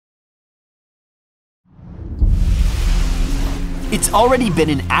It's already been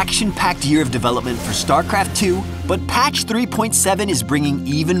an action-packed year of development for StarCraft 2, but patch 3.7 is bringing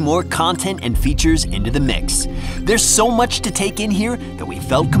even more content and features into the mix. There's so much to take in here that we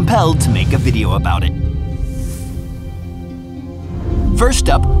felt compelled to make a video about it. First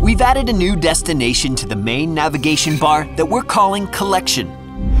up, we've added a new destination to the main navigation bar that we're calling Collection.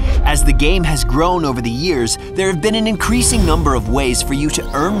 As the game has grown over the years, there have been an increasing number of ways for you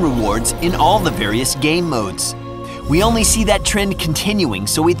to earn rewards in all the various game modes. We only see that trend continuing,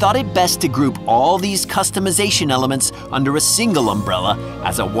 so we thought it best to group all these customization elements under a single umbrella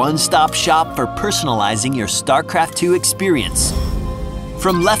as a one-stop shop for personalizing your StarCraft 2 experience.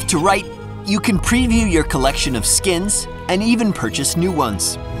 From left to right, you can preview your collection of skins and even purchase new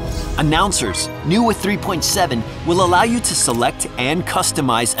ones. Announcers, new with 3.7, will allow you to select and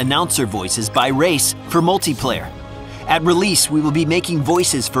customize announcer voices by race for multiplayer. At release, we will be making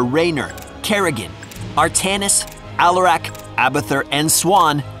voices for Raynor, Kerrigan, Artanis, Alarak, Abathur, and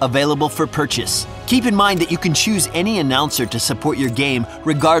Swan available for purchase. Keep in mind that you can choose any announcer to support your game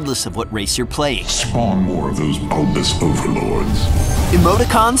regardless of what race you're playing. Spawn more of those bulbous overlords.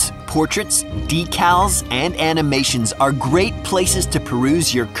 Emoticons, portraits, decals, and animations are great places to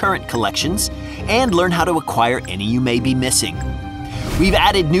peruse your current collections and learn how to acquire any you may be missing. We've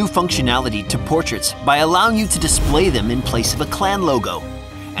added new functionality to portraits by allowing you to display them in place of a clan logo.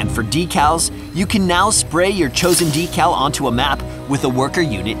 And for decals, you can now spray your chosen decal onto a map with a worker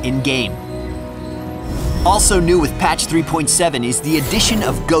unit in-game. Also new with patch 3.7 is the addition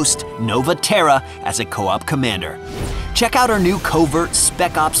of Ghost Nova Terra as a co-op commander. Check out our new covert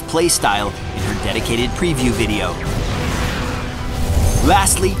Spec Ops playstyle in her dedicated preview video.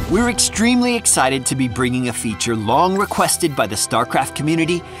 Lastly, we're extremely excited to be bringing a feature long requested by the StarCraft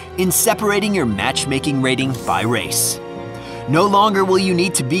community in separating your matchmaking rating by race. No longer will you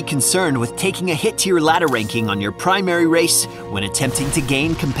need to be concerned with taking a hit to your ladder ranking on your primary race when attempting to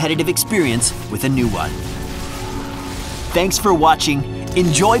gain competitive experience with a new one. Thanks for watching,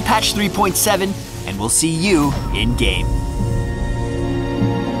 enjoy patch 3.7, and we'll see you in-game.